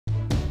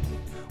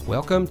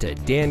Welcome to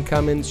Dan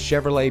Cummins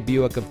Chevrolet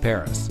Buick of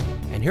Paris.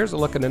 And here's a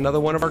look at another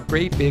one of our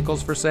great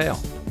vehicles for sale.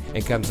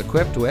 It comes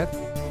equipped with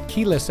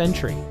keyless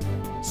entry,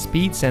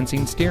 speed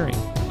sensing steering,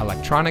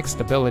 electronic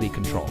stability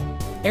control,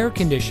 air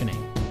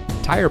conditioning,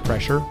 tire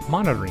pressure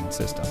monitoring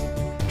system,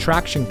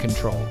 traction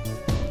control,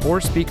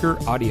 4-speaker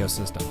audio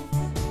system,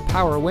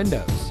 power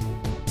windows,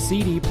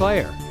 CD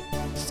player,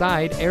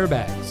 side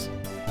airbags,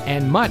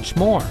 and much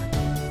more.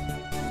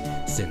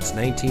 Since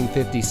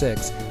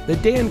 1956, the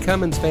Dan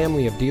Cummins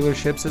family of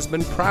dealerships has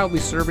been proudly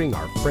serving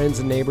our friends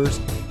and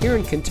neighbors here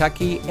in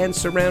Kentucky and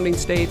surrounding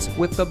states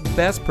with the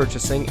best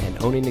purchasing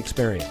and owning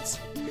experience.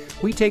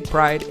 We take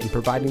pride in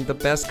providing the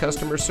best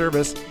customer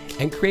service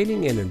and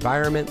creating an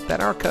environment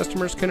that our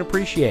customers can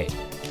appreciate.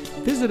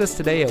 Visit us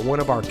today at one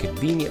of our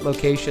convenient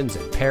locations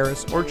in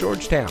Paris or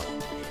Georgetown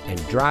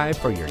and drive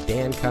for your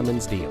Dan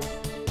Cummins deal.